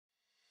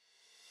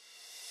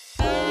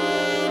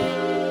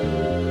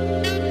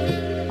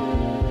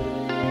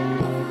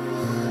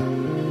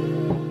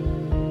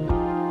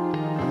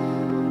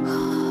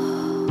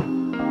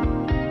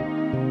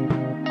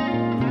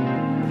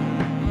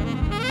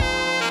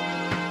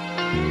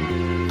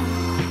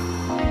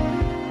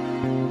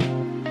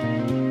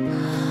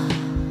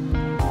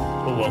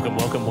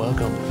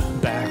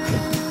Welcome back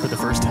for the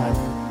first time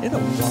in a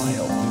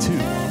while to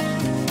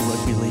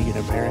Rugby League in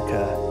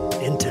America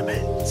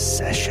Intimate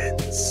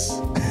Sessions.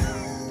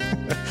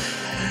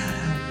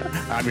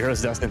 I'm your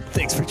host, Dustin.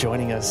 Thanks for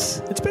joining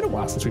us. It's been a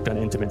while since we've done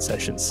Intimate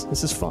Sessions.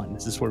 This is fun.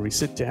 This is where we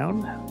sit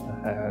down,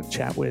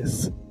 chat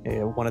with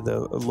one of the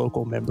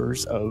local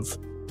members of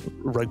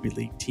Rugby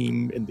League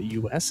team in the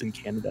U.S. and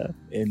Canada,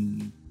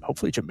 and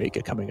hopefully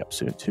Jamaica coming up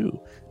soon too,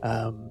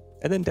 and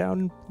then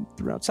down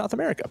throughout South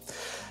America.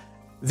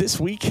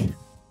 This week,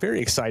 very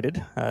excited.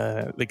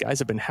 The guys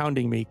have been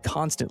hounding me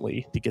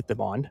constantly to get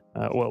them on.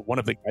 One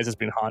of the guys has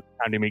been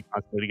hounding me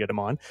constantly to get them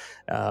on.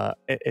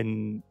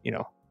 And you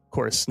know, of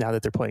course, now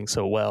that they're playing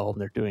so well and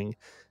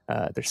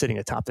they're sitting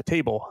atop the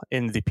table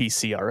in the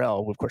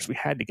PCRL, of course, we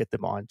had to get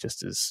them on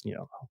just as, you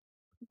know,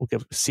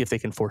 see if they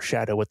can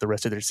foreshadow what the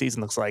rest of their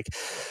season looks like.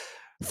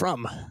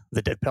 From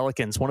the Dead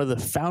Pelicans, one of the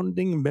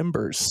founding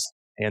members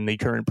and the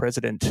current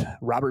president,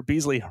 Robert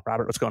Beasley.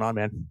 Robert, what's going on,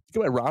 man?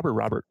 Go ahead,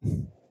 Robert.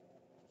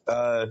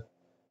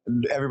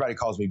 Everybody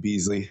calls me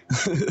Beasley.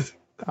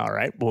 All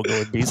right, we'll go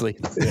with Beasley.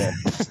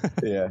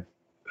 Yeah.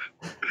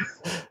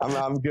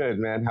 I'm good,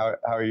 man. How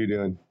are you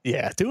doing?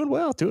 Yeah, doing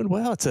well.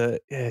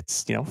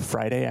 It's you know,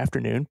 Friday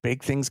afternoon.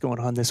 Big things going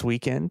on this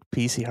weekend.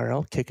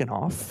 PCRL kicking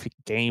off.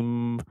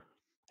 I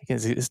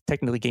guess it's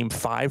technically game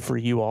 5 for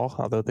you all,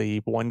 although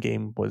the one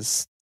game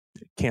was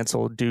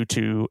canceled due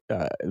to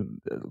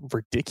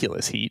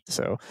ridiculous heat.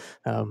 So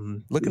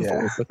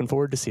looking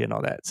forward to seeing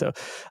all that. So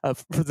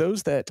for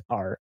those that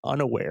are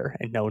unaware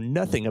and know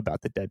nothing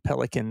about the Dead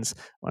Pelicans,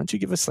 why don't you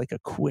give us like a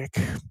quick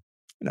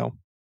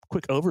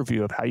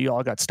overview of how you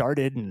all got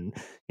started and,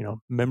 you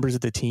know, members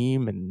of the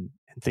team and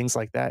things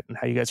like that, and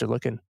how you guys are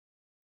looking.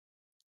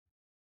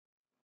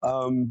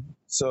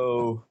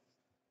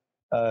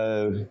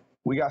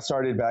 We got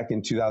started back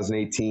in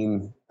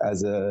 2018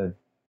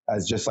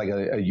 as just like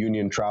a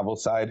union travel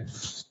side.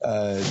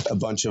 A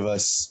bunch of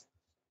us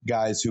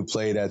guys who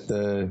played at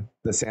the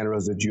Santa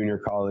Rosa Junior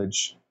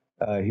College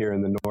here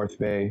in the North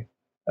Bay.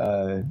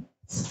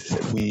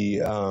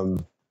 We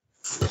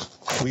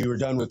were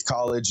done with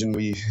college and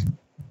we,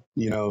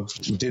 you know,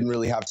 didn't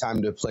really have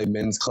time to play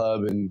men's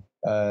club, and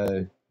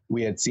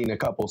we had seen a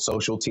couple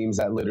social teams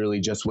that literally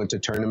just went to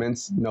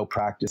tournaments, no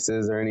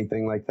practices or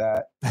anything like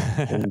that.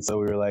 And so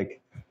we were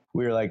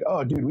like,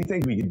 oh, dude, we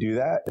think we could do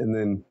that. And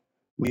then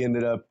we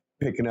ended up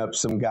picking up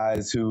some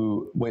guys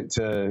who went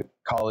to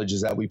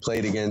colleges that we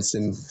played against,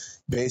 and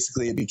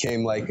basically it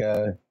became like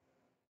a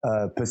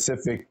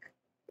Pacific.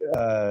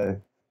 I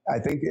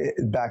think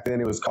back then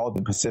it was called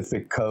the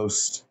Pacific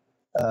Coast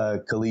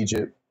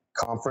Collegiate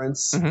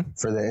Conference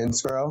for the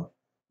NSCRO.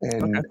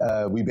 And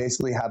we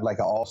basically had like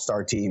an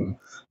all-star team,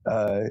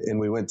 and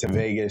we went to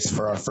Vegas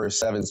for our first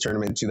sevens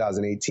tournament in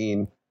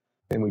 2018,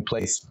 and we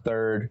placed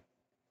third.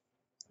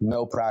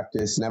 No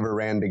practice, never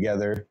ran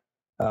together.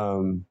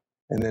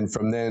 And then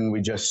from then we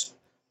just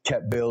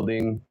kept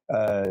building.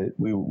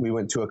 We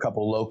went to a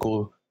couple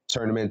local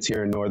tournaments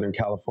here in Northern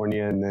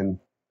California, and then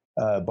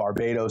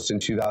Barbados in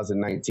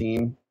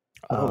 2019.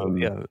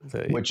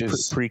 Which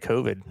is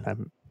pre-COVID. I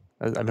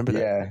remember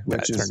that. Yeah,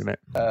 that tournament.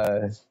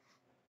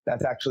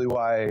 That's actually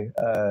why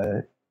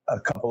a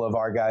couple of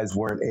our guys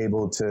weren't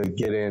able to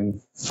get in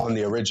on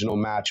the original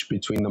match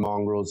between the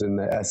Mongrels and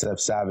the SF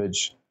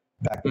Savage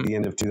back at the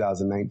end of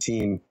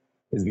 2019,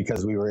 is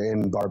because we were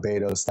in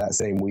Barbados that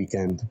same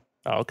weekend.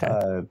 Oh, okay.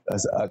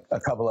 A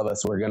couple of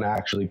us were going to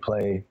actually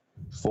play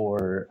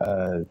for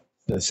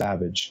the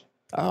Savage.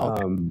 Oh,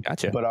 okay.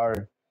 Gotcha. But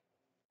our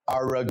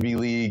rugby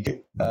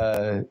league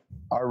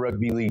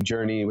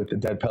journey with the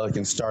Dead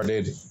Pelicans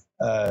started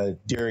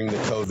during the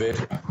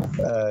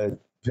COVID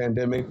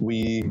pandemic.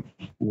 We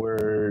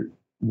were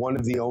one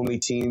of the only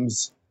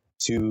teams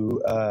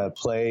to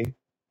play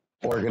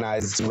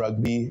organized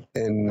rugby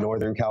in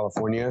Northern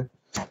California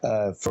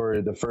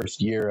for the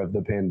first year of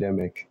the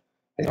pandemic.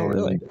 Oh,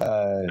 really?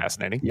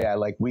 Fascinating. Yeah,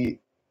 like we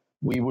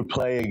would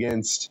play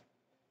against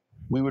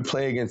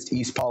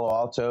East Palo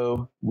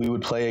Alto. We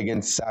would play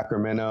against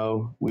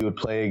Sacramento. We would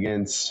play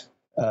against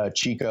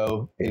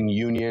Chico in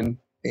Union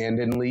and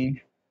in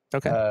league.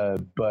 Okay.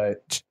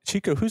 But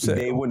Chico, who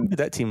did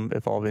that team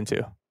evolve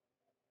into?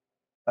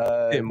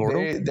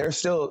 Immortal? They're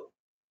still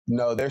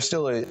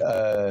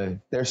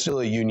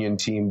a union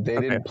team. They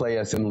didn't play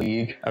us in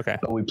league. Okay.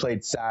 But we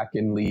played SAC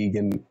in league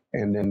and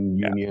then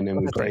union,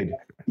 and we played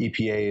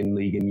EPA in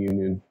league and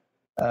union.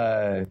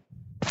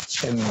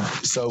 And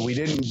so we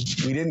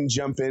didn't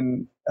jump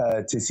in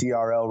to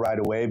CRL right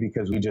away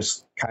because we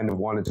just kind of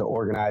wanted to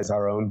organize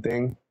our own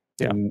thing.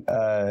 Yeah.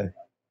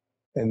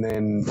 And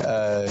then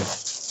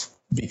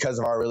because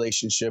of our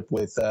relationship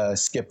with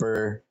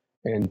Skipper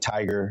and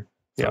Tiger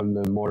from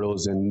the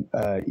Immortals and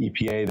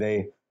EPA,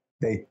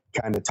 they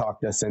kind of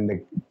talked us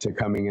into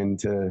coming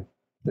into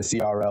the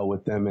CRL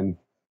with them, and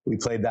we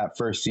played that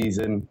first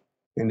season,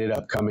 ended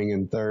up coming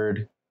in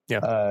third. Yeah.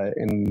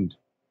 And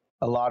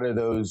a lot of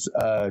those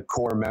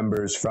core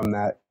members from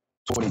that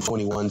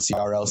 2021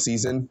 CRL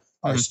season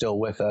are still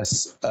with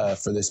us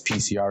for this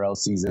PCRL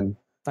season.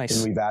 Nice.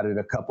 And we've added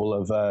a couple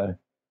of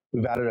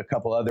we've added a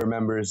couple other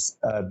members.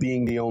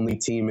 Being the only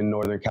team in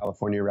Northern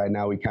California right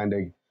now, we kind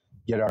of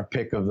get our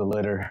pick of the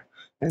litter.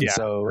 And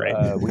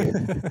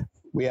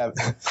we have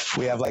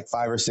like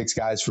 5 or 6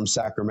 guys from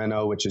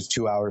Sacramento, which is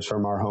 2 hours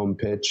from our home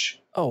pitch.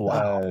 Oh,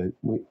 wow.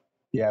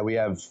 We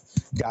have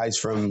guys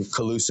from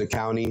Colusa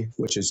County,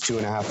 which is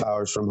 2.5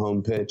 hours from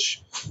home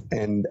pitch.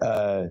 And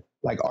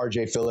like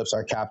RJ Phillips,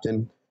 our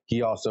captain,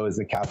 he also is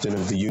the captain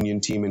of the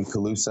Union team in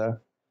Colusa.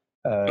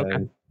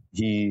 Okay.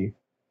 He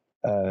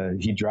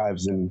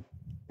drives and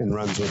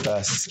runs with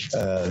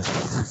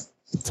us.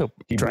 So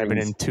driving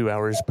in 2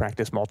 hours,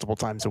 practice multiple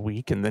times a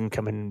week, and then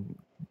coming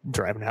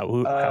driving out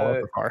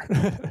however far,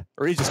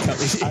 or he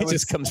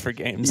just comes for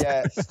games.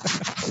 Yeah,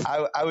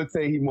 I would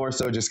say he more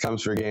so just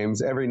comes for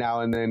games. Every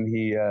now and then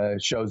he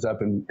shows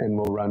up and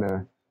will run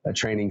a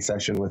training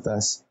session with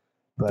us.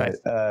 But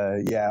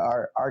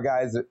our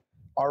guys,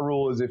 our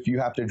rule is if you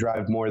have to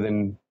drive more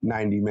than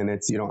 90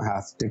 minutes, you don't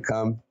have to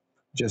come.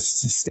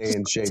 Just to stay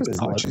in shape as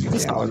much as you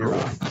can on your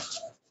own.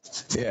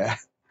 Yeah,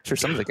 sure.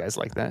 Some of the guys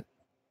like that.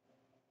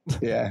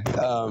 Yeah,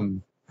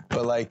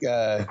 but like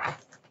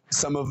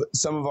some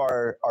of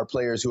our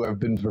players who have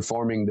been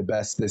performing the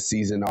best this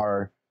season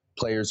are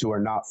players who are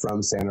not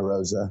from Santa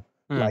Rosa,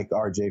 like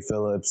RJ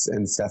Phillips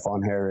and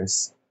Stephon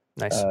Harris.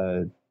 Nice.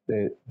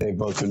 They've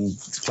both been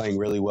playing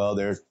really well.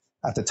 They're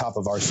at the top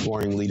of our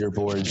scoring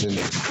leaderboards,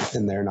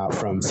 and they're not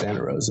from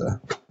Santa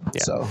Rosa.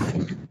 Yeah. So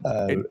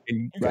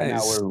right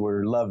now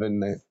we're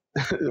loving it.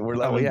 We're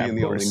loving being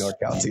the only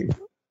NorCal team.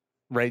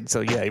 Right.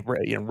 So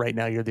right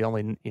now you're the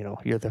only,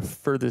 you're the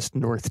furthest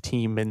north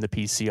team in the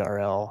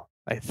PCRL.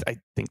 I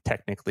think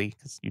technically,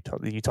 because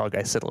Utah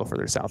guys sit a little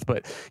further south,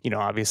 but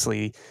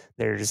obviously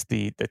there's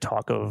the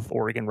talk of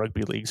Oregon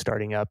Rugby League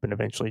starting up and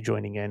eventually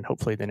joining in,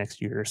 hopefully the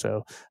next year or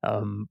so.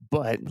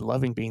 But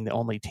loving being the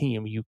only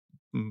team,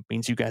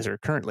 means you guys are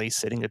currently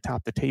sitting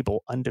atop the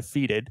table,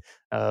 undefeated.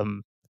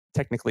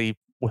 Technically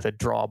with a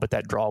draw, but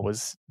that draw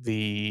was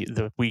the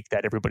week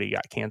that everybody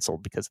got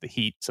canceled because of the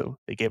heat. So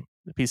the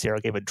PCRL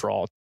gave a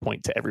draw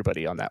point to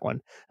everybody on that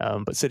one.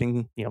 But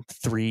sitting,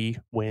 3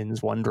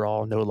 wins, 1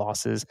 draw, no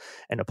losses,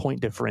 and a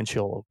point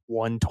differential of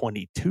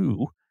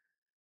 122.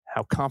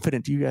 How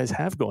confident do you guys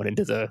have going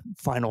into the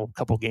final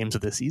couple games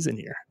of the season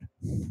here?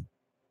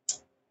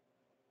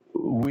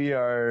 We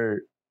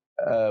are,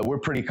 we're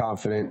pretty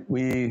confident.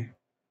 We,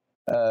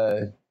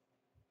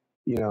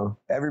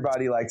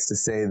 everybody likes to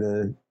say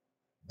the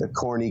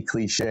corny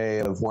cliche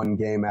of 1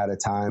 game at a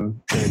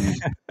time.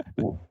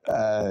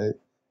 And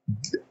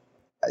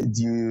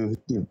do you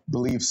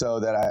believe so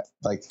that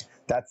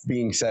that's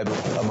being said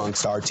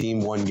amongst our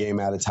team, 1 game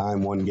at a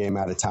time, 1 game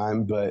at a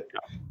time. But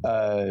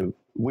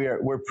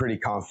we're pretty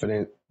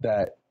confident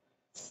that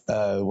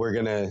we're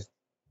going to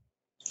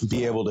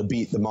be able to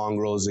beat the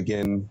Mongrels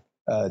again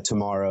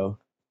tomorrow,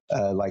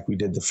 like we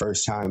did the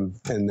first time.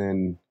 And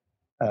then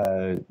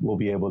we'll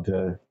be able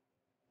to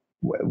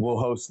we'll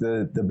host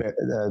the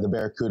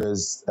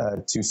Barracudas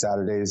 2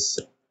 Saturdays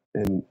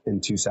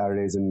in 2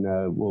 Saturdays, and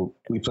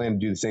we plan to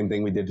do the same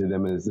thing we did to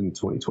them as in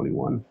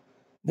 2021.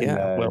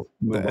 And,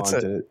 move on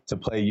to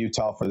play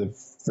Utah for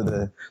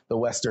the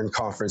Western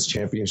Conference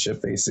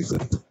Championship, basically.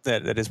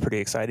 That is pretty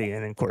exciting,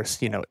 and of course,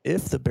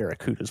 if the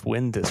Barracudas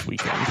win this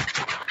weekend,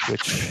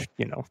 which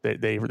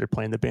they're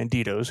playing the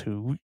Banditos,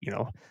 who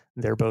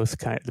they're both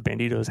the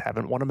Banditos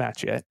haven't won a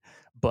match yet,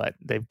 but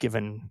they've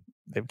given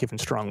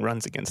strong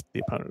runs against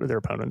their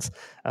opponents.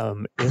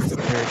 If the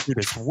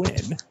Barracudas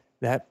win,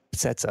 that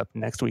sets up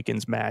next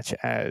weekend's match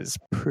as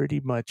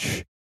pretty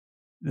much,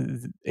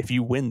 if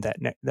you win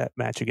that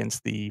match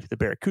against the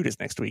Barracudas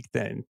next week,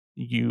 then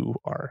you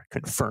are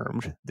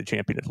confirmed the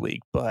champion of the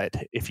league. But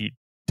if you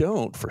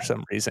don't, for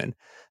some reason,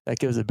 that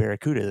gives the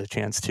Barracudas a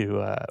chance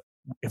to,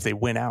 if they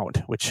win out,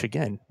 which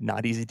again,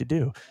 not easy to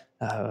do,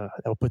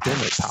 that'll put them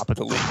at top of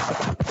the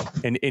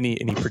league. And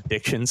any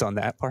predictions on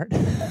that part?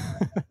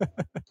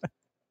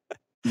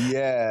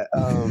 Yeah,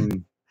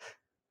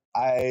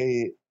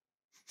 I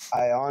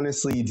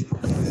honestly,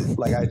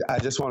 I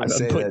just want to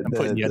say that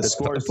the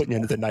scores. I'm putting you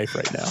under the knife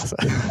right now. So.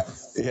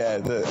 Yeah,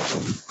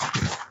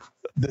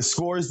 the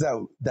scores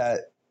that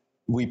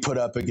we put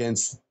up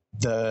against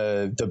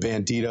the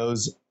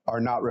Banditos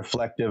are not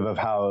reflective of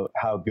how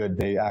good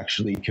they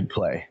actually could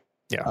play.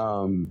 Yeah.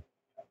 40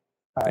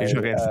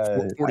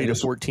 to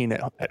 14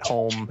 at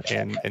home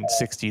and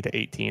 60 to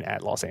 18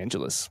 at Los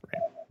Angeles.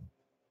 Right?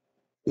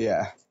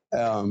 Yeah.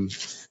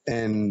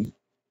 And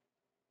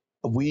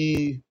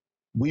we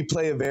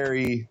play a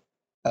very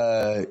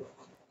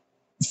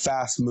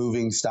fast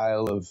moving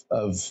style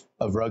of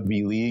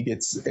rugby league.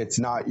 It's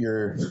not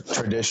your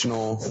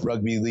traditional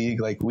rugby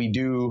league. Like we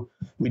do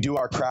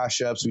our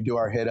crash ups, we do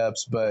our hit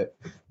ups, but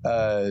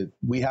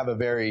we have a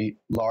very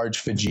large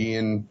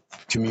Fijian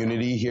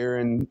community here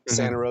in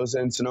Santa Rosa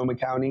and Sonoma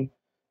County.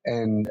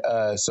 And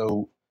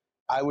so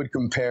I would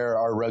compare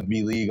our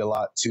rugby league a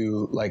lot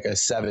to like a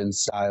 7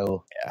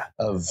 style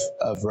of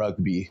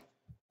rugby,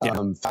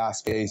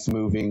 fast paced,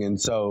 moving. And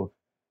so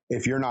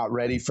if you're not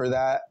ready for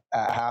that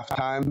at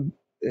halftime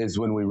is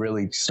when we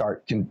really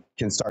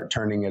can start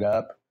turning it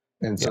up.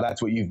 And so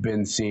that's what you've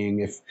been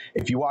seeing.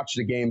 If you watch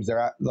the games, they're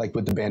at, like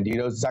with the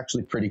Banditos, it's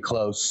actually pretty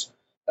close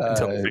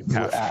until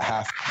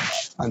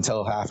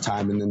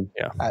halftime, and then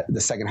at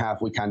the second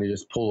half we kind of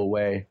just pull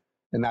away,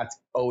 and that's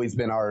always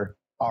been our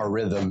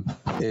rhythm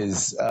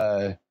is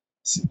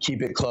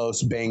keep it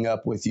close, bang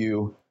up with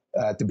you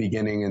at the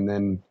beginning, and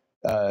then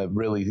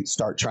really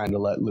start trying to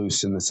let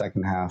loose in the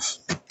second half.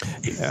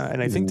 Yeah,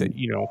 and I think that,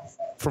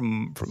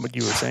 from what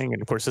you were saying,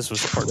 and of course this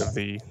was part of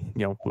the,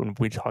 when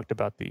we talked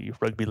about the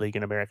Rugby League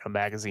in America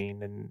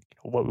magazine and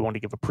what we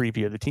wanted to give a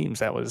preview of the teams,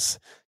 that was,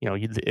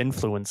 the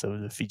influence of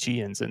the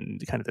Fijians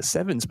and kind of the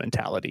sevens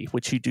mentality,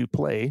 which you do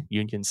play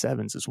Union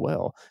sevens as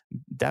well.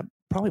 That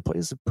probably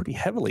plays pretty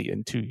heavily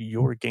into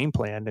your game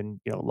plan,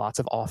 and lots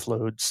of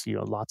offloads,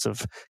 lots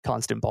of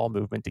constant ball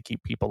movement to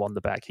keep people on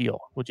the back heel.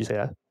 Would you say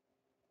that?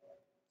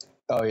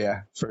 Oh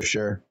yeah, for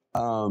sure.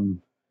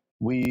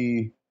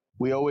 We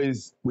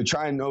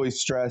try and always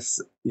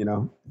stress,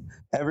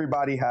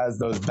 everybody has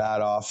those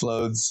bad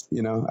offloads.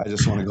 I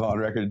just want to go on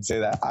record and say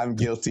that I'm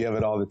guilty of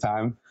it all the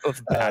time.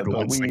 Of bad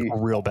ones, like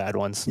real bad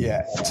ones.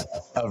 Yeah,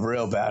 of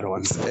real bad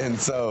ones. And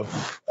so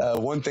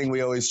one thing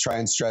we always try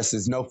and stress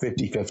is no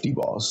 50-50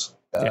 balls.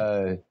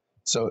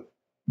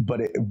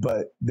 But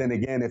then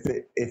again,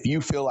 if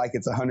you feel like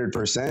it's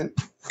 100%,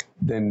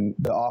 then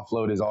the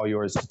offload is all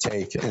yours to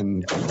take,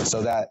 and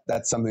so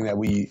that's something that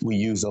we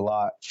use a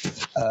lot.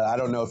 I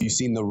don't know if you've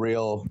seen the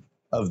reel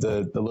of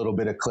the little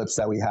bit of clips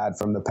that we had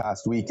from the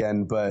past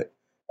weekend, but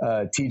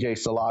TJ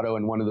Salato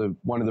in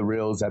one of the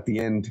reels at the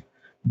end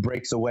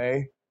breaks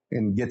away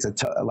and gets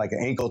like an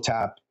ankle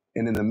tap,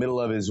 and in the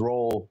middle of his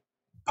roll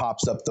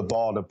pops up the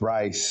ball to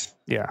Bryce,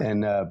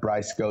 and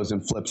Bryce goes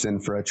and flips in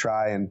for a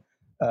try, and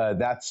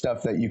that's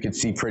stuff that you could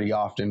see pretty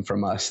often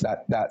from us,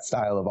 that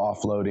style of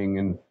offloading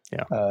and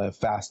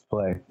fast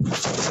play.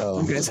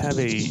 So you guys have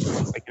an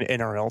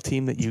NRL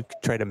team that you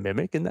try to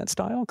mimic in that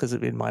style? Because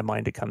in my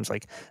mind, it comes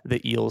like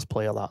the Eels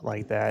play a lot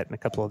like that, and a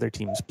couple other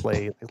teams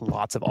play like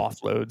lots of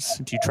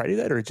offloads. Do you try to do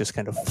that, or just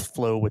kind of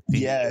flow with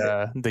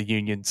the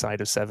Union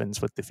side of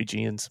sevens with the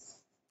Fijians,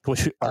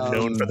 which are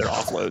known for their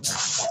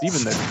offloads?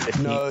 Even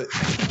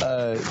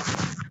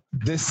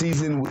this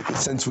season,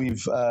 since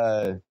we've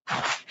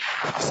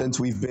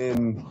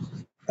been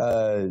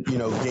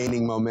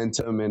gaining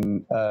momentum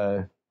and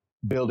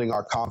building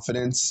our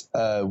confidence,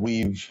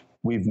 we've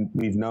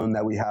known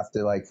that we have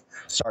to like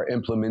start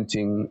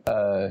implementing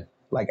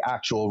like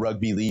actual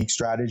rugby league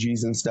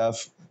strategies and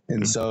stuff.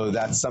 And so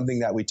that's something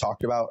that we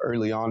talked about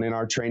early on in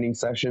our training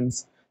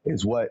sessions,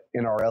 is what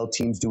NRL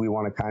teams do we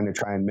want to kind of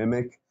try and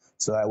mimic,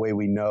 so that way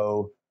we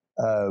know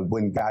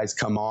when guys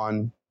come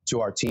on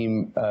to our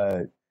team,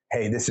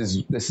 hey, this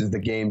is the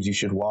games you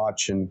should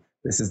watch, and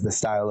this is the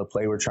style of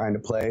play we're trying to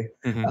play.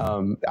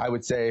 I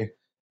would say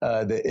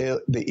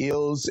the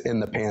Eels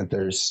and the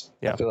Panthers.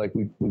 I feel like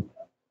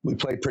we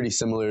play pretty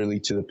similarly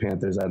to the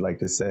Panthers, I'd like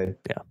to say.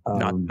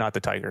 Not the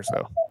Tigers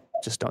though.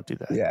 Just don't do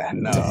that. Yeah,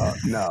 no,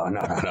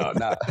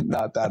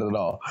 not that at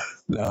all.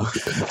 No.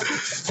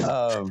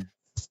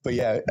 But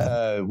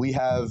yeah, we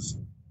have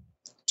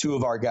two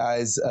of our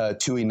guys,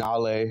 Tui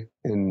Nale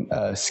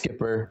and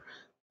Skipper.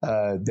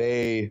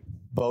 They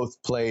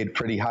both played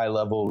pretty high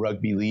level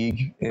rugby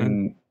league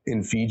in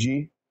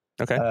Fiji.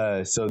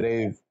 Okay. So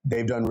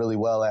they've done really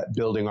well at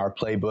building our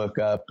playbook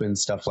up and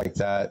stuff like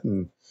that,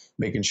 and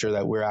making sure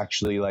that we're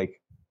actually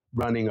like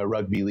running a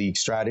rugby league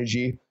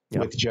strategy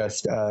with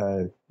just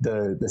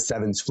the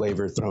sevens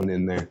flavor thrown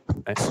in there.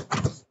 Nice.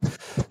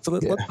 So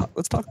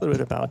let's talk a little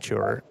bit about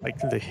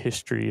the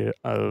history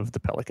of the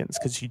Pelicans,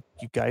 because you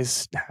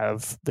guys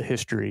have the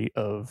history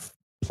of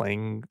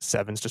playing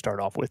sevens to start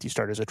off with. You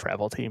start as a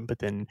travel team, but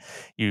then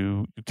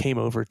you came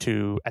over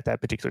to, at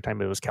that particular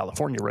time, it was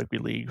California Rugby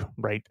League,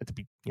 right at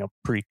the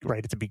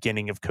right at the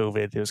beginning of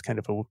COVID. It was kind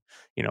of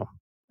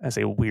I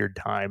say a weird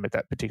time at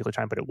that particular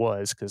time, but it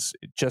was, because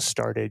it just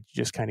started,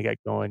 you just kind of got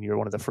going. You're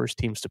one of the first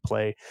teams to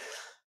play.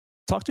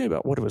 Talk to me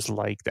about what it was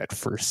like that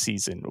first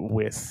season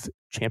with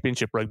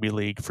Championship Rugby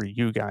League for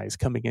you guys,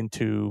 coming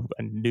into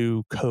a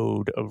new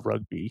code of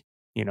rugby,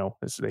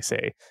 as they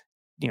say,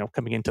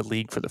 coming into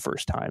league for the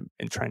first time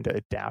and trying to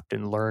adapt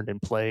and learn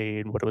and play,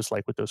 and what it was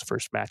like with those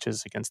first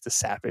matches against the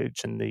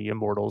Savage and the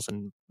Immortals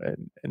and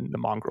the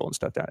Mongrel and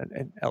stuff down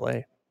in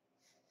LA.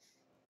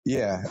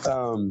 Yeah.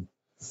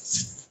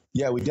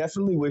 We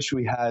definitely wish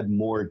we had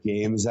more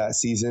games that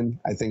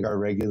season. I think our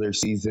regular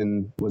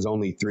season was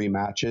only 3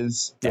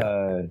 matches.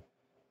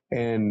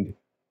 And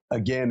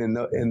again,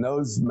 in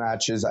those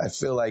matches, I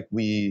feel like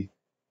we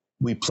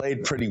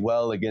played pretty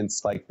well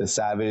against like the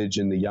Savage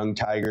and the Young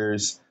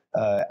Tigers,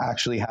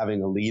 actually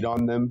having a lead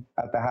on them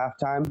at the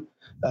halftime.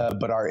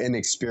 But our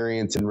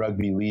inexperience in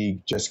rugby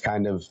league just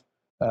kind of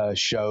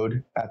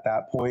showed at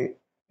that point.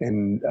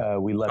 And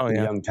we let the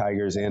Young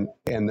Tigers and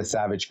the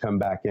Savage come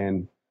back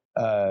in.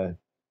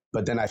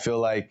 But then I feel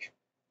like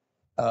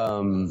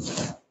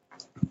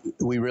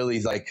we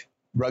really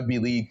rugby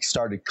league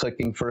started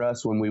clicking for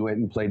us when we went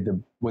and played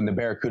when the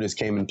Barracudas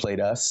came and played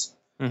us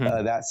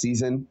that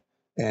season.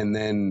 And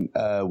then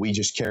we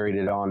just carried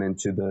it on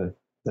into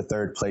the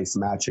third place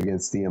match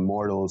against the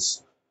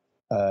Immortals.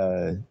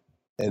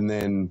 And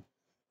then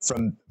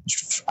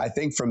I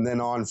think from then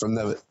on, from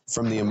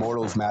the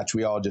Immortals match,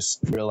 we all just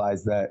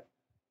realized that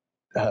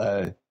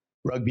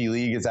rugby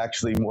league is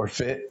actually more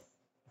fit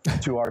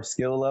to our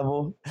skill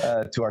level,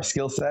 to our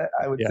skill set,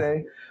 I would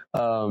say.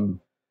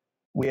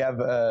 We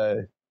have,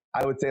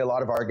 I would say a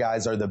lot of our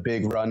guys are the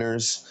big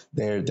runners.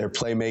 They're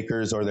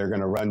playmakers, or they're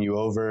going to run you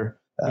over.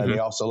 They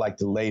also like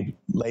to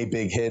lay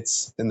big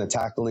hits in the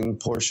tackling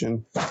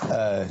portion.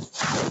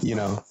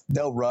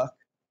 They'll ruck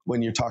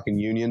when you're talking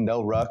union.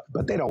 They'll ruck,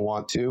 but they don't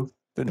want to.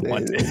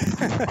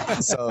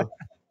 So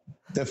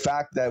the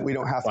fact that we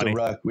don't have to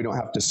ruck, we don't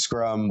have to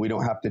scrum, we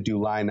don't have to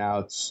do line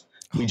outs,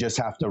 we just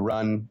have to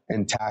run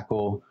and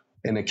tackle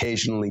and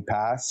occasionally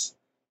pass.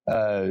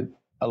 A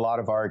lot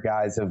of our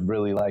guys have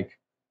really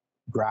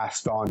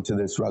grasped onto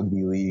this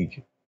rugby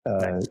league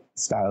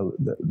style,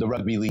 the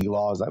rugby league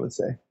laws, I would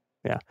say.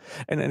 Yeah.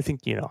 And I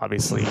think,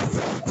 obviously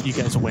you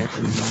guys went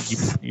and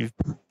you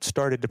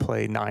started to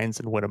play nines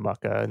in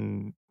Winnemucca,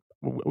 and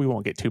we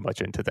won't get too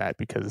much into that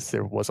because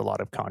there was a lot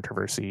of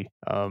controversy.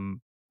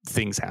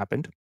 Things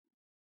happened.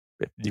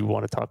 If you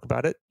want to talk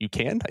about it, you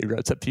can.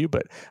 It's up to you.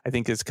 But I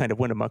think it's kind of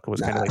Winnemucca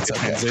was kind of like the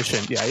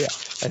transition. Yeah.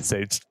 I'd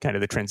say it's kind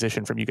of the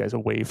transition from you guys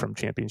away from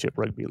Championship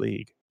Rugby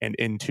League and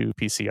into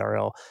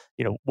PCRL.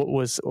 What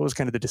was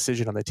kind of the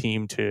decision on the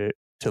team to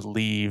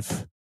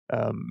leave?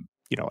 And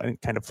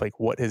kind of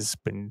what has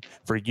been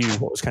for you?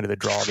 What was kind of the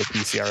draw of the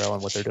PCRL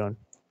and what they're doing?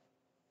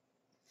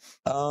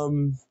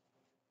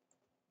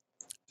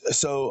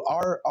 So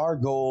our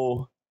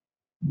goal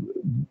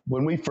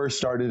when we first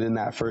started in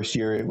that first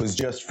year, it was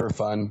just for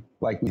fun.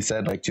 Like we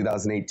said,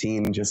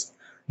 2018, just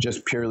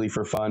purely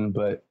for fun.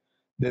 But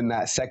then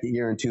that second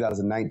year in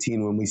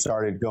 2019, when we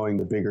started going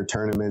to bigger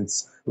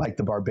tournaments, like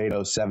the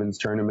Barbados Sevens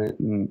tournament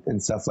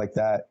and stuff like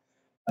that,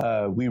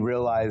 we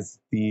realized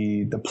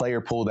the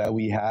player pool that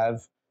we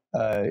have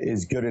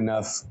is good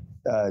enough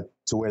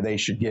to where they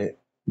should get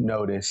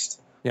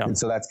noticed. Yeah. And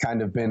so that's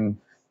kind of been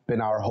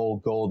our whole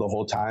goal the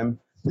whole time.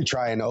 We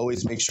try and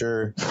always make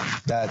sure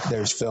that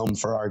there's film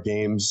for our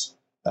games.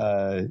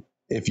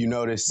 If you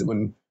notice,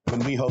 when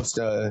we host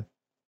a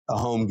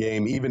home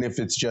game, even if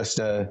it's just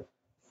a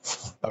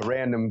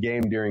random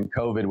game during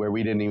COVID where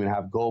we didn't even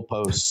have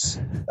goalposts,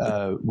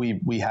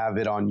 we have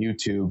it on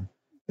YouTube.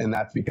 And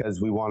that's because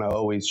we want to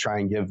always try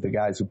and give the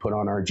guys who put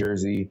on our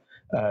jersey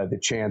the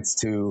chance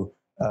to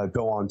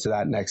go on to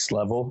that next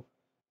level.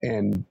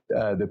 And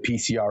the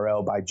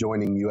PCRL, by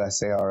joining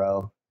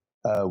USARL,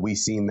 we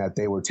seen that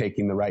they were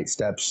taking the right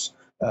steps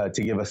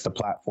to give us the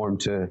platform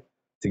to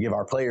give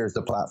our players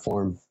the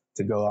platform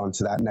to go on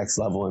to that next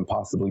level and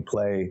possibly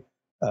play,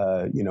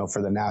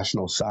 for the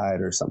national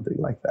side or something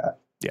like that.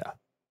 Yeah.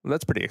 Well,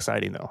 that's pretty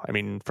exciting though. I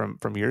mean,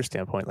 from your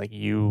standpoint,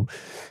 you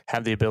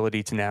have the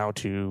ability to now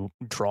to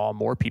draw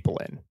more people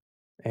in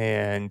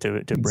and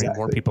to bring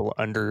more people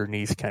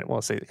underneath kind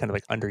of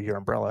like under your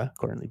umbrella,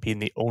 currently being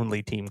the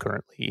only team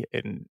currently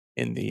in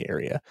the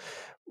area.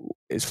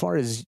 As far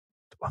as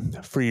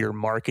for your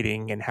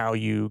marketing and how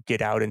you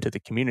get out into the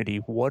community,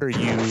 what are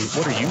you guys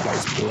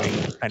doing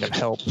to kind of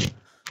help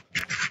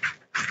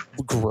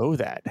grow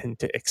that and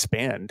to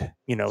expand,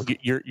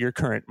 your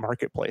current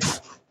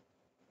marketplace?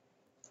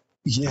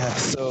 Yeah.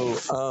 So,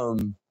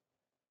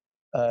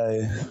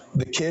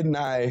 the kid and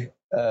I,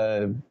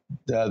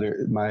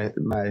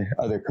 my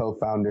other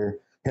co-founder,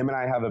 him and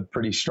I have a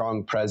pretty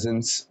strong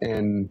presence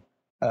in,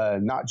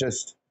 not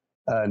just,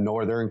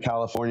 Northern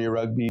California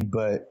rugby,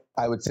 but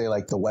I would say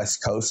the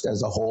West Coast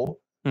as a whole.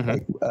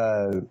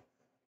 Mm-hmm.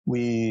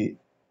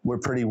 We're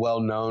pretty well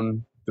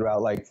known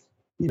throughout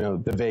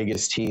the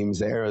Vegas teams,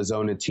 the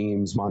Arizona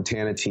teams,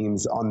 Montana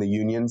teams on the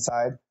union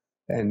side.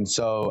 And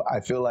so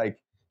I feel like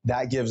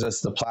that gives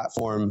us the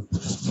platform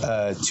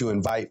to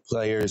invite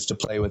players to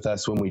play with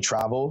us when we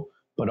travel,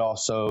 but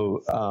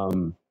also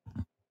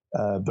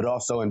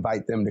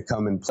invite them to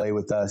come and play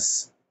with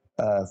us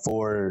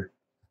for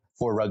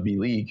rugby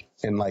league.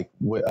 And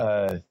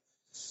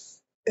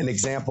an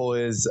example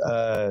is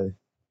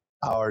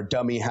our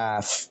dummy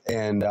half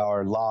and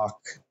our lock.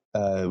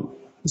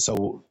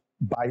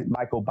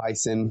 Michael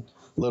Bison,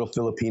 little buff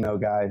Filipino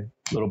guy.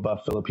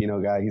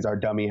 He's our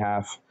dummy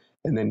half.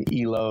 And then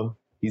Elo,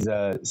 he's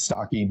a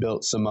stocky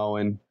built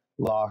Samoan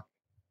lock.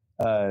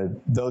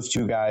 Those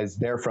two guys,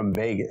 they're from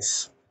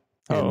Vegas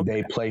and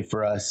they play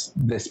for us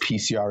this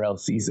PCRL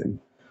season.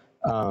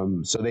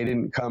 So they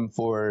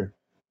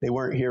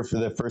weren't here for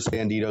the first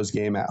Banditos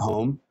game at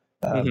home,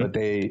 but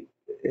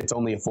it's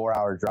only a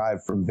 4-hour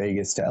drive from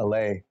Vegas to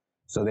LA.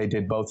 So they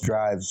did both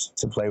drives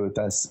to play with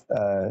us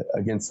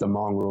against the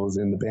Mongrels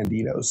and the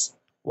Banditos.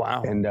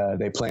 Wow. And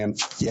they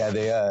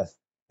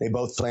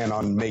both plan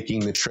on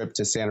making the trip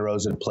to Santa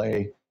Rosa to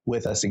play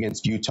with us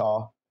against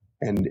Utah.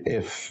 And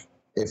if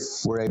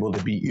we're able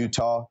to beat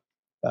Utah,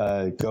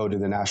 go to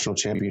the national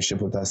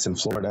championship with us in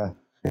Florida.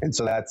 And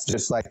so that's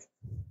just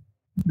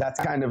that's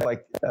kind of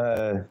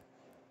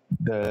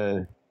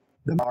the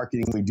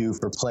marketing we do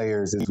for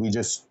players is we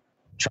just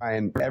try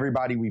and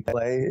everybody we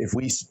play, if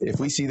we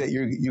see that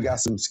you got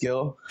some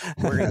skill,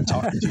 we're going to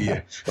talk to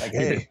you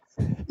hey,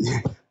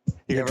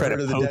 You're trying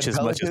to poach as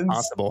much as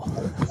possible.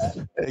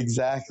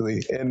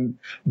 Exactly. And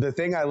the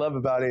thing I love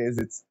about it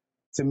is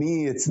to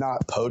me, it's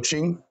not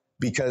poaching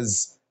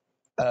because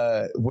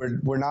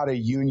we're not a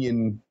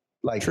union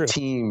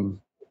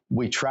team.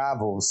 We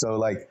travel. So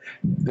like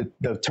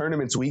the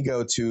tournaments we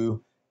go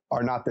to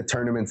are not the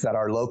tournaments that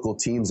our local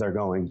teams are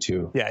going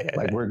to.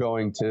 We're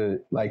going to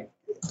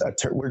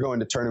we're going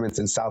to tournaments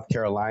in South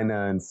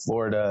Carolina and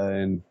Florida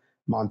and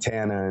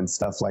Montana and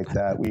stuff like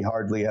that. We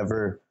hardly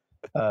ever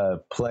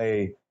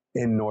play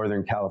in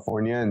Northern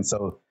California. And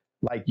so,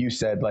 like you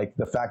said, like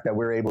the fact that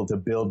we're able to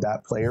build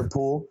that player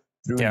pool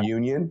through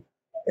union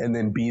and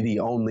then be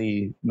the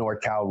only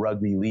NorCal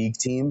Rugby League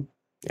team,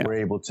 we're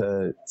able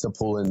to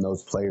pull in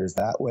those players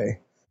that way.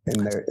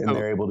 And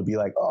they're able to be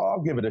like, oh,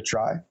 I'll give it a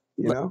try.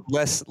 You know,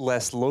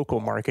 less local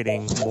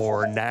marketing,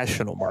 more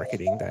national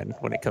marketing than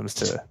when it comes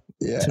to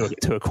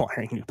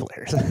acquiring new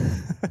players.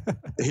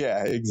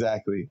 Yeah,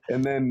 exactly.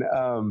 And then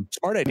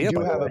smart idea.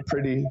 We have a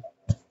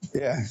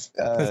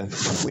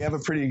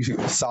pretty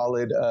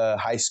solid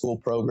high school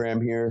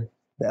program here.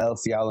 The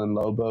LC Allen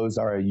Lobos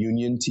are a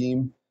union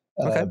team,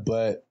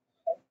 but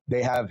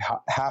they have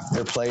half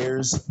their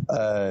players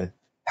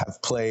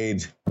have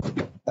played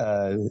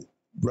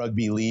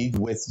rugby league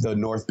with the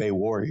North Bay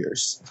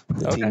Warriors,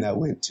 the team that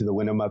went to the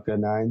Winnemucca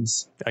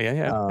Nines. So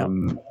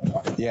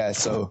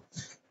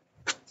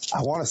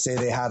I want to say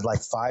they had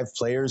like 5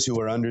 players who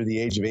were under the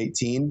age of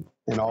 18,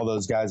 and all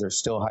those guys are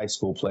still high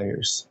school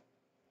players.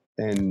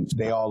 And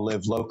they all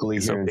live locally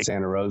here in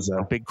Santa Rosa.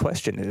 A big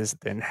question is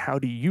then, how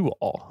do you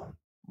all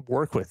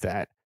work with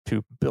that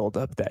to build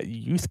up that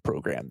youth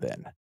program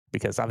then?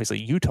 Because obviously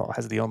Utah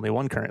has the only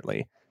one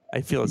currently.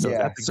 I feel as though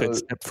that's a good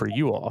step for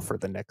you all for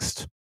the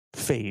next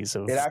phase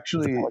of it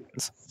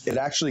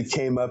actually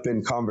came up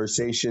in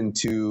conversation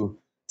to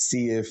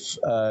see if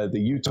the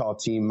Utah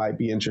team might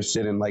be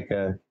interested in like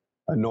a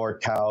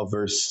NorCal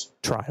versus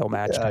trial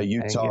match,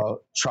 Utah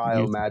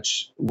trial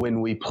match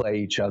when we play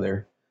each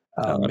other.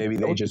 Maybe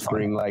they just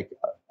bring like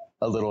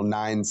a little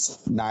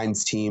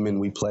nines team and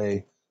we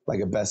play like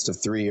a best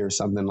of 3 or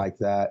something like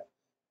that.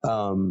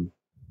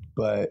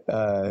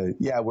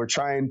 We're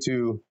trying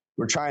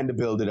to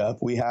build it up.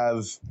 We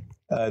have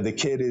the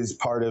kid is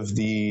part of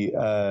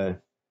the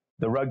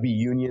rugby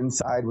union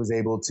side, was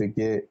able to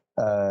get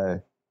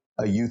a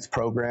youth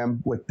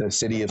program with the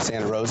city of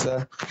Santa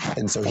Rosa.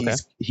 And so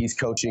he's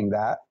coaching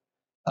that.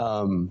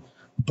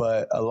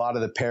 But a lot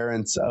of the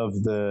parents of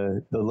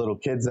the little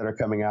kids that are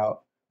coming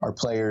out are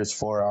players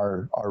for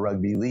our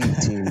rugby league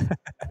team.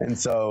 And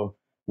so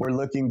we're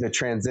looking to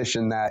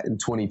transition that in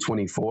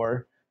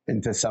 2024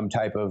 into some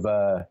type of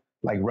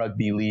like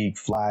rugby league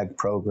flag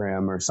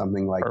program or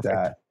something like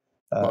that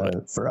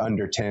for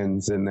under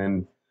 10s. And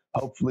then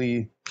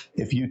hopefully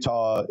if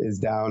Utah is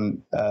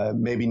down,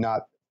 maybe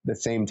not the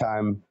same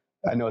time.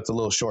 I know it's a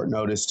little short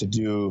notice to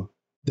do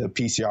the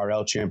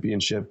PCRL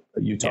championship,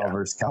 Utah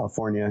versus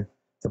California,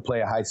 to play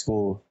a high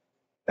school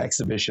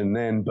exhibition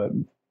then, but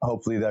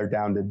hopefully they're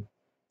down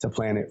to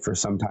plan it for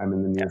some time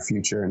in the near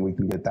future, and we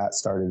can get that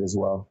started as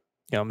well.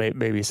 You know,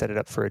 maybe set it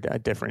up for a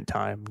different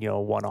time, you know,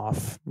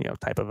 one-off, you know,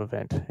 type of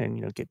event, and,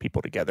 you know, get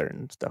people together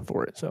and stuff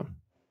for it. So,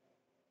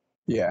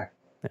 yeah,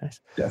 nice,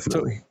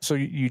 definitely. So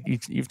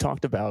you've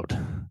talked about,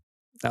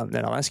 and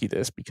I'll ask you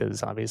this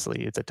because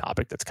obviously it's a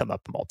topic that's come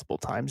up multiple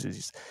times.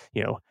 Is,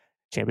 you know,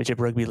 Championship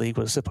Rugby League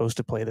was supposed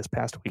to play this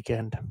past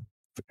weekend,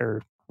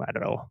 or I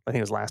don't know, I think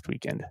it was last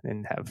weekend,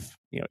 and have,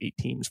 you know, 8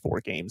 teams,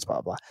 4 games, blah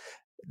blah.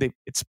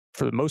 It's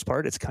for the most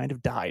part, it's kind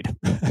of died.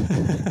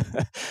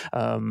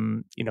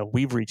 You know,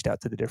 we've reached out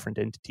to the different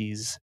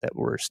entities that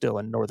were still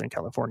in Northern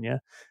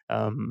California,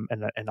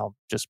 and I'll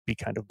just be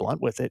kind of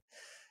blunt with it.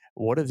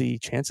 What are the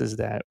chances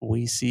that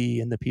we see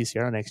in the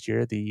PCR next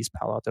year the East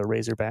Palo Alto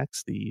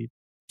Razorbacks, the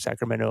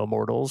Sacramento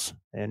Immortals,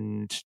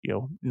 and, you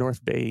know,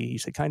 North Bay? You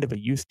say kind of a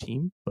youth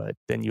team, but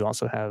then you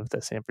also have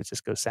the San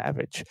Francisco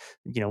Savage.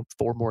 You know,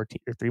 3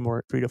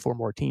 to 4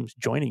 more teams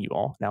joining you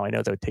all. Now I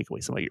know that would take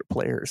away some of your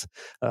players,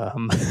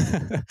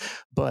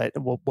 but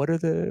what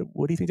do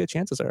you think the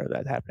chances are of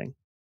that happening?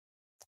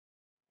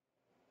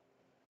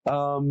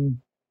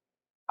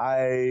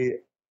 I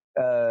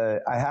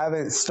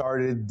haven't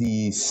started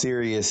the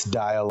serious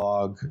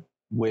dialogue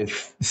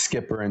with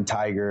Skipper and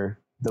Tiger,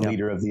 the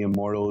leader of the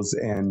Immortals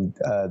and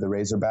the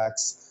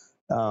Razorbacks.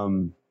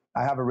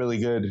 I have a really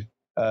good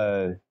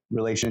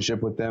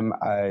relationship with them.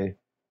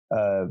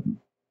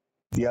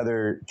 The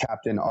other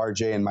captain,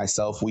 RJ, and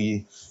myself,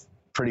 we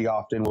pretty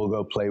often will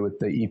go play with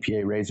the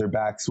EPA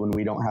Razorbacks when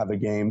we don't have a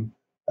game,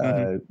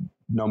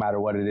 no matter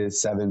what it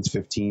is, 7s,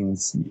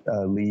 15s,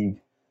 league.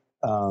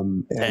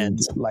 And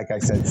Tens. like I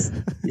said,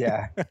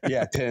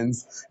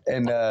 10s.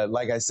 And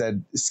like I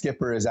said,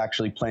 Skipper is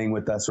actually playing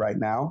with us right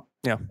now.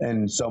 Yeah.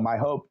 And so my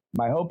hope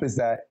is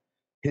that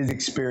his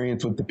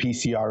experience with the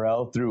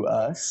PCRL through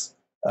us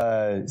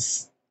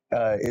is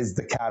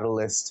the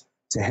catalyst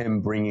to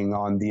him bringing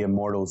on the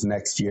Immortals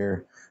next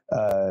year.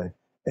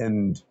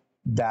 And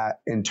that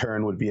in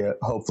turn would be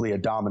hopefully a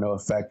domino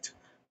effect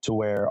to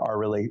where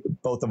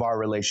both of our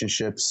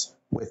relationships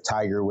with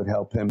Tiger would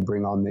help him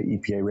bring on the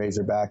EPA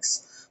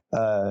Razorbacks.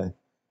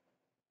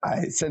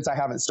 Since I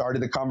haven't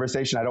started the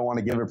conversation, I don't want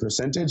to give a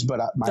percentage, but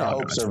my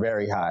hopes are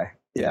very high.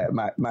 Yeah,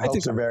 my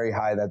hopes are very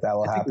high that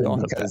will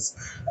happen because,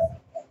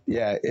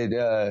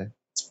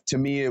 to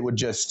me, it would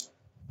just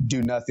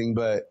do nothing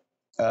but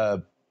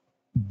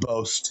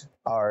boast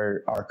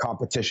our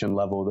competition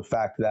level. The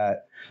fact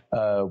that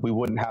we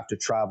wouldn't have to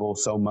travel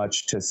so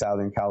much to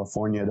Southern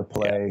California to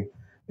play,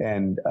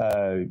 and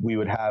we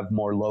would have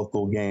more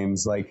local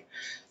games. Like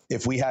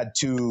if we had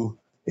two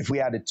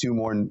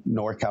more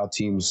NorCal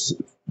teams,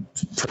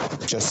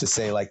 just to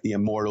say like the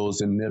Immortals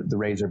and the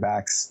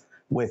Razorbacks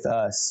with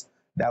us,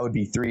 that would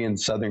be 3 in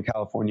Southern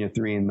California,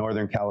 3 in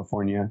Northern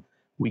California.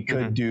 We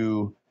could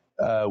do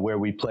where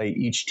we play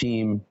each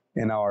team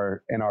in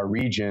our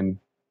region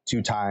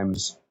 2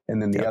 times,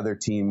 and then the other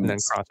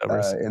teams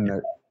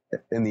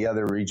in the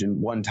other region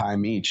 1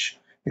 time each,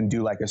 and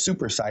do like a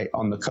super site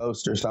on the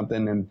coast or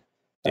something, and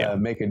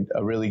make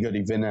a really good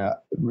event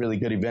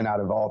out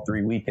of all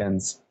 3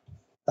 weekends.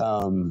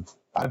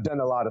 I've done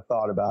a lot of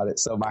thought about it,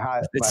 so my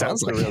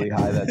hopes are really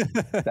high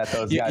that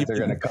those guys are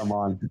going to come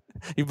on.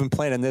 You've been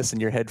planning this in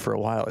your head for a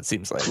while, it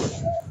seems like.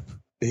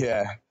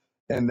 Yeah,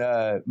 and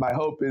my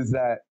hope is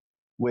that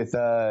with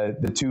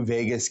the 2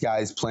 Vegas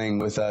guys playing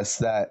with us,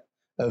 that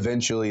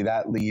eventually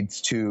that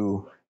leads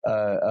to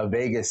a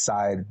Vegas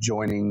side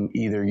joining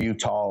either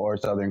Utah or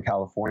Southern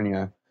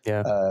California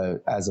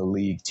as a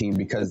league team,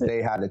 because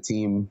they had a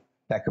team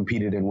that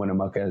competed in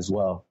Winnemucca as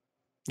well.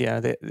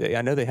 Yeah,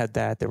 I know they had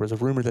that. There was a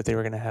rumor that they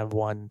were going to have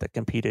one that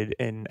competed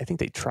in, I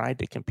think they tried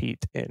to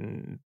compete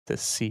in the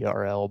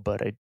CRL,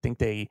 but I think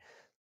they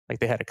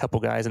had a couple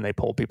guys and they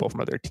pulled people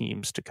from other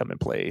teams to come and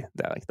play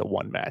that, like the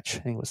one match. I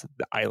think it was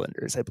the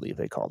Islanders, I believe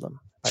they called them,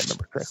 if I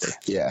remember correctly.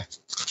 Yeah.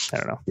 I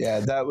don't know. Yeah,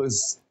 that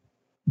was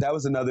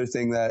another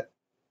thing that,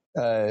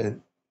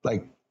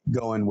 like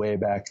going way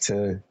back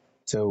to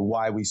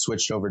why we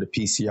switched over to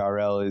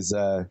PCRL is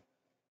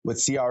with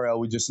CRL,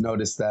 we just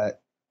noticed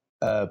that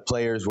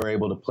players were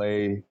able to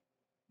play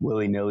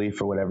willy-nilly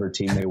for whatever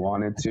team they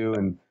wanted to,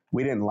 and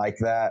we didn't like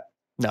that.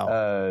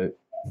 No.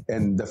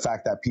 And the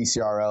fact that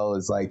PCRL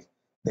is like,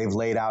 they've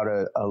laid out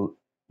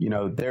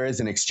there is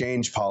an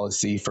exchange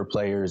policy for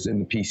players in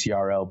the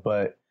PCRL,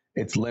 but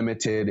it's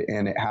limited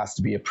and it has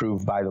to be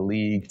approved by the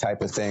league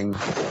type of thing.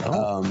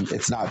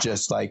 It's not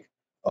just like,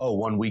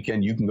 one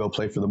weekend you can go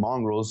play for the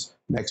Mongrels,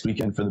 next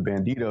weekend for the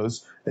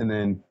Banditos, and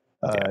then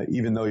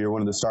even though you're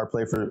one of the star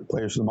players for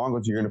the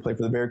Mongrels, you're going to play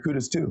for the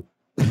Barracudas too.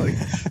 Like,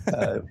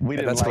 we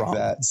didn't like wrong.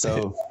 That.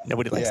 So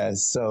nobody likes that.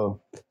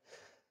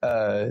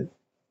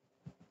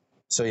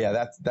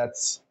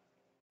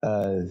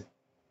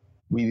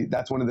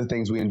 That's one of the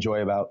things we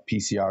enjoy about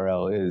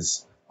PCRL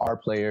is our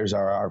players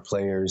are our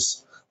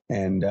players,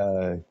 and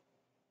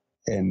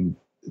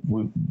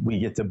we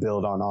get to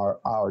build on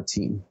our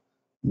team,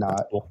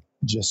 not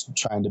just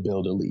trying to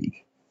build a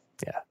league.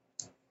 Yeah.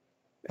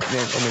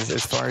 And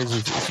as far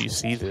as you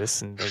see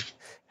this, and like,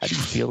 how do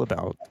you feel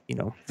about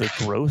the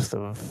growth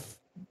of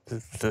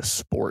the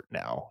sport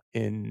now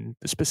in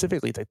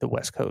specifically like the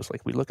West Coast?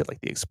 Like we look at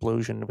like the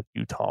explosion with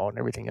Utah and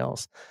everything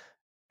else.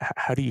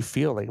 How do you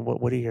feel? Like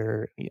what are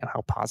your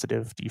how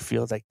positive do you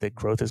feel like the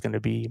growth is going to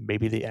be?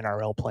 Maybe the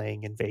NRL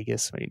playing in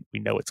Vegas. I mean, we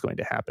know it's going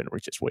to happen. We're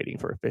just waiting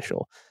for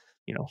official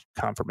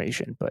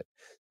confirmation. But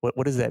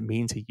what does that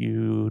mean to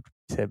you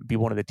to be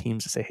one of the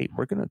teams to say, hey,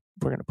 we're gonna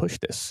push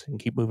this and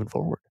keep moving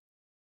forward?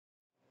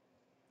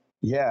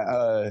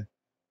 Yeah,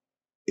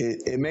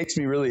 it makes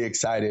me really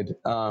excited.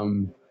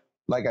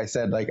 Like I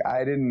said, like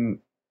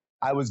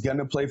I was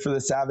gonna play for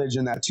the Savage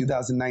in that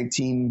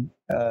 2019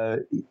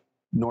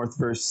 North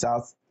versus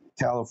South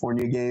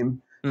California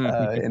game,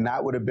 and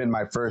that would have been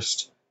my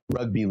first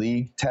rugby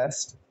league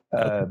test.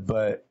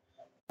 But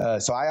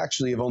so I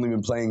actually have only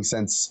been playing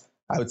since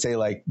I would say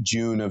like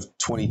June of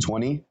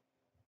 2020.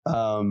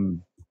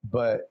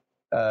 But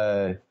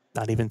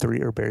not even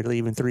 3 or barely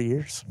even 3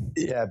 years.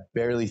 Yeah,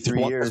 barely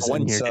 3 years.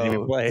 1 year didn't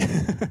even play.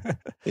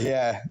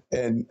 Yeah,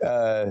 and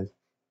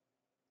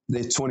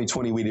the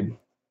 2020 we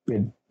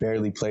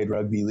barely played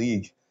rugby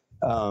league,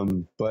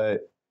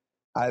 but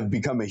I've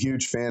become a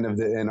huge fan of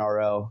the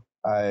NRL.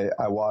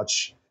 I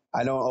watch.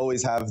 I don't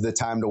always have the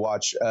time to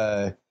watch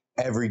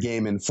every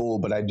game in full,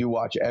 but I do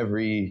watch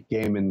every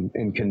game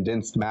in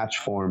condensed match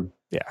form.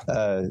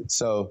 Yeah.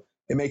 So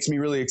it makes me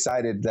really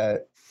excited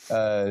that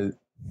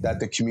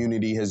the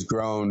community has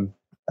grown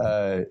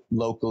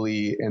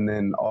locally, and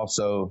then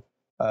also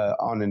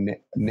on a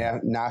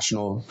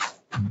national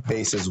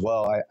base as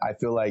well. I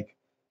feel like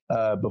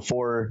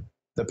before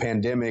the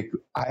pandemic,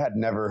 I had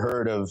never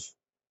heard of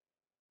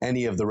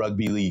any of the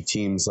rugby league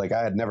teams. Like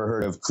I had never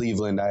heard of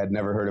Cleveland. I had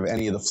never heard of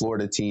any of the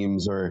Florida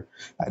teams, or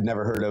I'd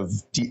never heard of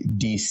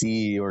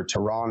DC or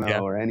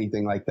Toronto or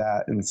anything like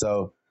that. And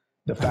so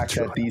the fact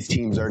that these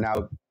teams are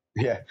now,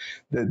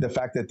 the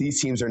fact that these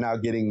teams are now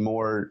getting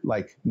more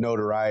like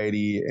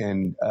notoriety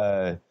and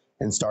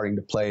starting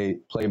to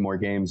play more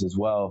games as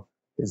well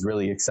is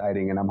really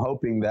exciting. And I'm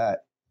hoping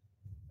that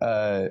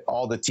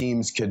all the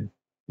teams could,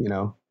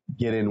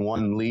 get in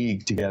one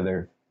league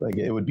together. Like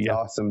it would be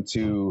awesome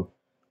to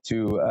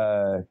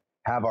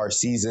have our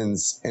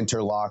seasons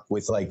interlock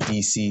with like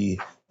DC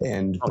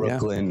and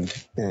Brooklyn,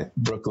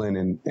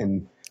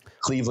 and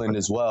Cleveland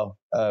as well.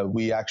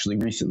 We actually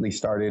recently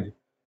started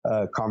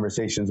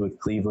conversations with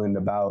Cleveland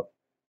about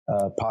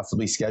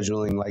possibly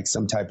scheduling like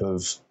some type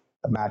of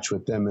a match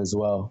with them as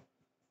well.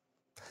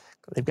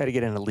 They've got to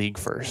get in a league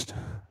first.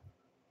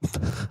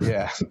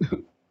 Yeah.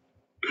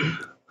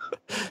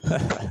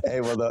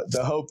 Hey, well,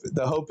 the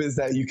hope is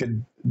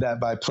that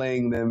by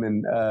playing them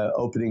and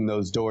opening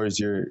those doors,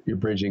 you're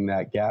bridging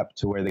that gap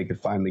to where they could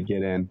finally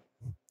get in.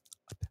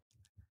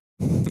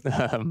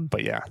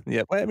 But yeah.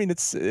 Well, I mean,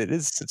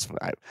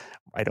 I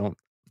don't.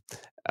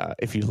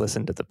 If you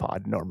listen to the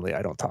pod, normally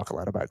I don't talk a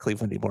lot about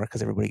Cleveland anymore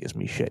because everybody gives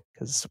me shit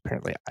because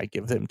apparently I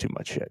give them too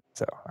much shit.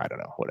 So I don't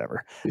know,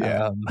 whatever.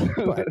 Yeah.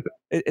 But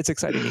it's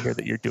exciting to hear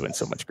that you're doing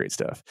so much great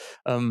stuff.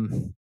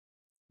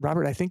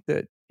 Robert, I think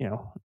that,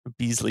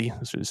 Beasley,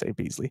 I should say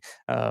Beasley,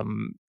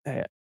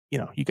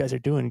 you guys are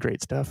doing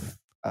great stuff.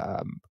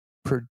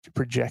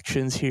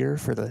 Projections here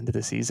for the end of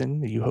the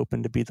season. Are you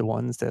hoping to be the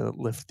ones that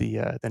lift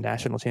the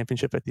national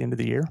championship at the end of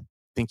the year?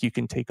 Think you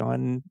can take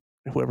on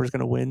whoever's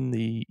going to win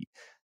the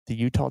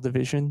Utah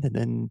division and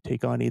then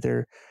take on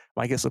either,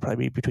 I guess it'll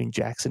probably be between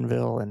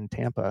Jacksonville and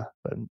Tampa,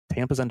 but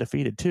Tampa's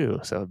undefeated too.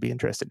 So it'd be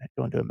interesting to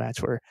go into a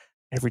match where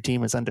every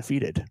team is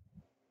undefeated.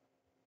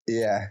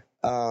 Yeah.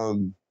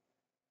 I'm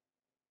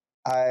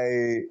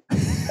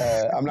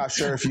not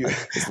sure if you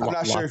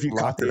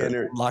caught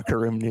the locker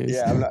room news.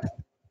 Yeah.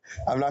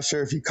 I'm not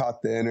sure if you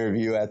caught the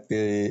interview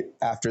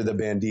after the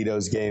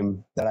Banditos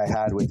game that I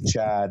had with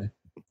Chad.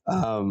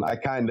 I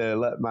kind of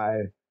let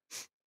my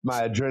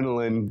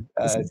adrenaline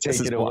take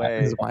it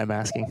away. This is why I'm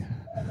asking.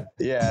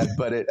 Yeah,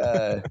 but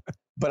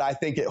I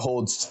think it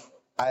holds.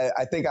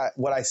 I think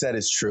what I said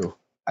is true.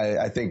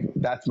 I think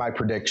that's my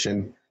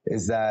prediction,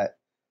 is that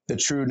the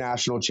true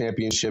national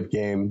championship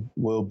game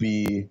will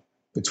be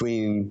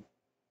between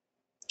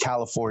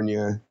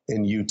California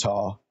and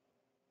Utah,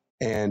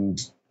 and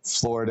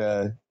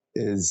Florida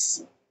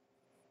is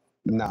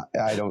not.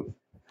 I don't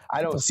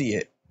see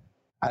it.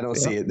 I don't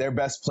see it. Their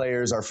best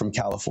players are from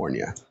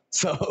California.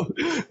 So,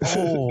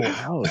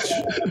 ouch.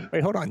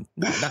 Wait, hold on.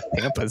 Not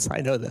Tampa's. I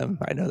know them.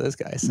 I know those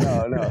guys.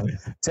 No.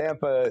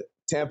 Tampa,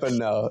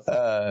 no.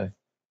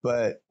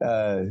 But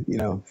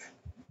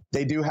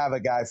they do have a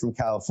guy from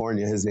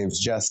California. His name's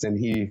Justin.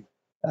 He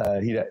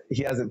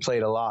hasn't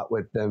played a lot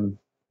with them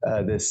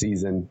this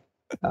season.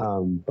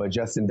 But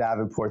Justin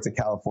Davenport's a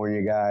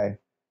California guy.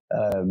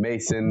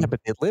 Mason, yeah,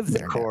 but they live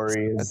there.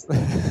 Corey is.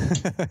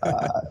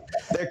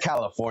 They're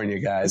California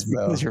guys,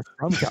 though. Because you're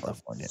from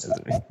California,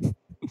 doesn't it?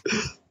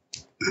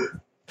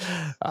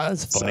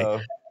 That's funny. So,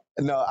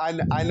 no,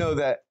 I know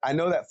that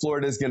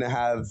Florida's going to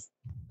have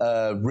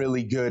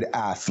really good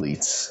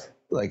athletes.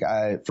 Like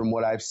from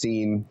what I've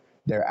seen,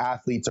 their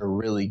athletes are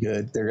really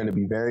good. They're going to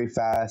be very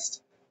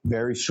fast,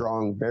 very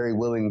strong, very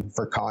willing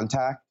for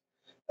contact.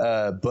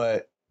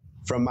 But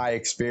from my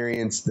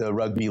experience, the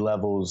rugby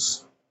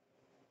levels.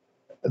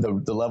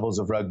 The levels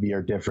of rugby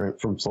are different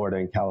from Florida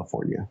and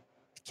California.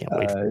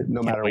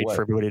 No matter what,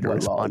 for everybody to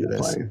respond to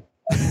this.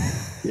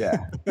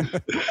 Yeah.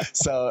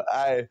 So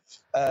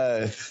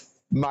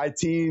my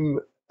team,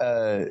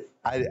 I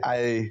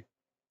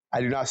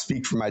do not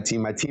speak for my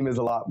team. My team is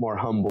a lot more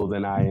humble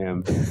than I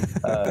am.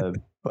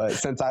 But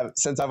since I've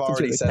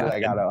already said it, I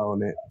gotta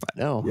own it. I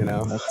know.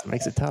 That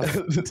makes it tough.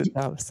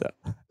 So.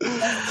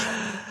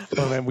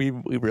 Well, man, we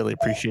really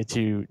appreciate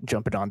you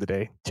jumping on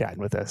today, chatting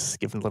with us,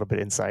 giving a little bit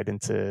of insight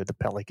into the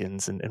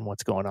Pelicans and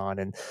what's going on,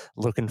 and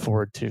looking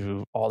forward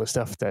to all the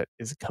stuff that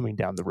is coming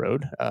down the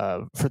road.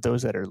 For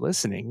those that are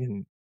listening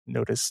and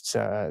noticed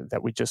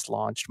that we just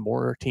launched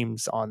more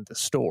teams on the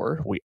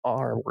store, we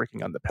are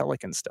working on the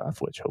Pelican stuff,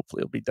 which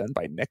hopefully will be done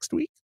by next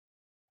week.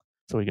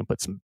 So we can put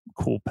some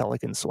cool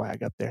Pelican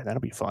swag up there.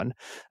 That'll be fun.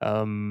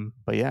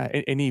 But yeah,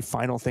 any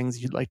final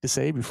things you'd like to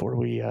say before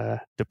we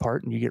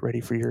depart and you get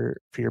ready for your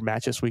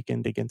match this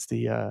weekend against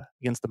the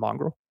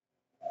Mongrel?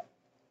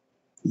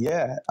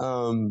 Yeah,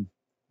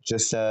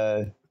 just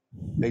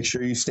make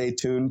sure you stay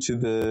tuned to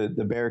the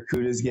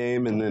Barracudas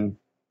game, and then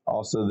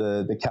also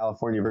the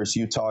California versus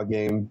Utah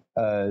game.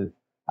 I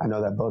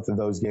know that both of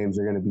those games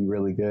are going to be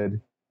really good.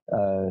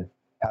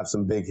 Have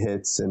some big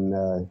hits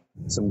and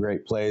some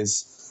great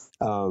plays.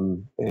 For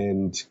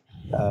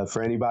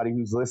anybody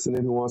who's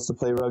listening who wants to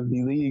play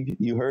rugby league,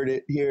 you heard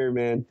it here,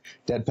 man.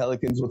 Dead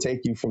Pelicans will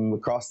take you from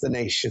across the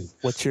nation.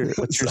 What's your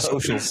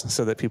socials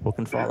so that people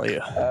can follow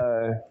you?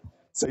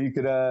 So you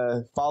could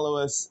follow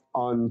us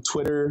on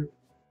Twitter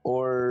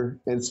or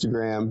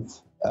Instagram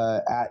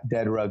at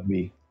Dead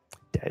Rugby.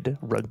 Dead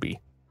Rugby.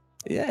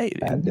 Yeah,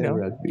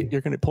 rugby.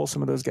 You're going to pull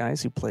some of those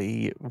guys who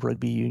play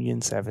rugby union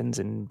 7s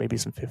and maybe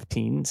some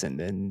 15s, and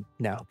then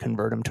now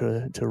convert them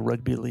to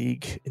rugby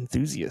league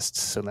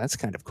enthusiasts. So that's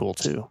kind of cool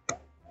too.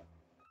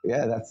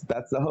 Yeah,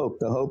 that's the hope.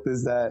 The hope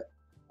is that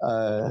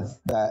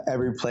that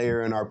every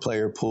player in our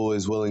player pool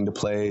is willing to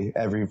play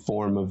every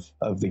form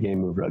of the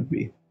game of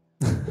rugby.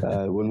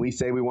 When we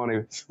say we want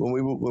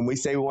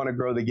to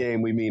grow the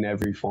game, we mean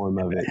every form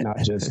of it, not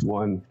just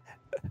one.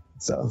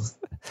 So.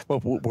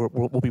 Well,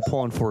 we'll be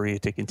pulling for you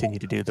to continue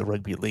to do the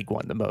rugby league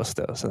one the most,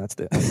 though. So that's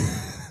the.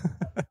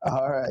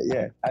 All right,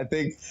 yeah. I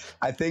think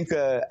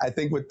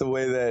with the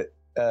way that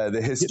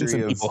the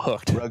history of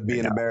rugby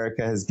in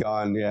America has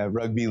gone, yeah,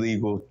 rugby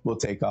league will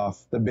take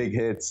off. The big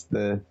hits,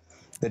 the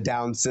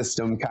down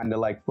system, kind of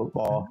like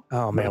football.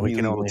 Oh man, we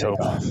can only hope.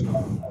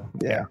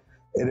 Yeah.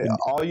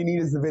 All you need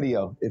is the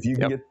video. If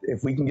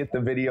we can get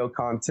the video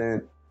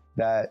content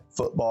that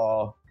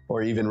football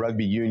or even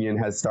rugby union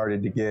has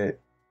started to get,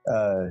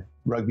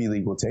 rugby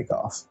league will take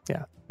off.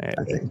 Yeah,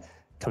 I think.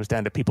 Comes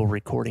down to people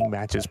recording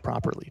matches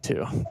properly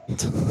too.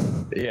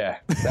 Yeah,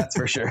 that's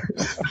for sure.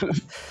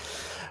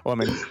 Well,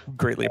 I mean,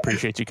 greatly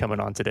appreciate you coming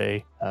on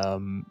today.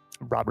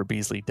 Robert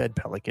Beasley, Dead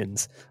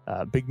Pelicans,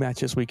 big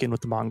match this weekend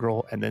with the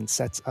Mongrel, and then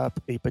sets up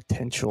a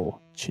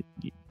potential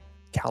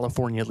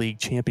California League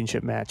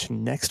championship match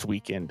next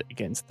weekend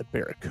against the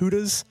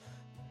Barracudas.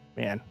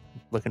 Man,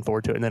 looking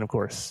forward to it. And then, of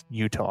course,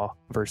 Utah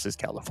versus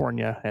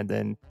California, and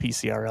then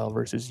PCRL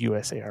versus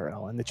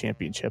USARL in the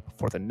championship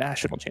for the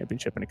national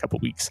championship in a couple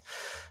weeks.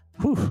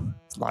 Whew,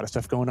 it's a lot of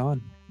stuff going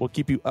on. We'll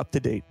keep you up to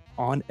date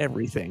on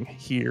everything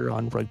here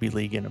on Rugby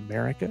League in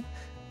America.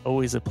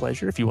 Always a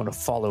pleasure. If you want to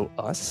follow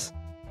us,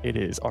 it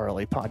is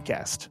RLA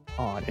Podcast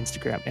on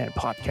Instagram and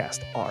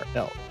Podcast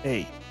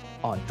RLA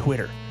on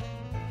Twitter.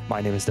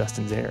 My name is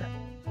Dustin Zaire.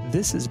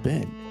 This has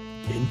been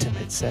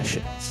Intimate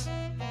Sessions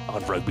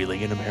on Rugby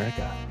League in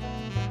America.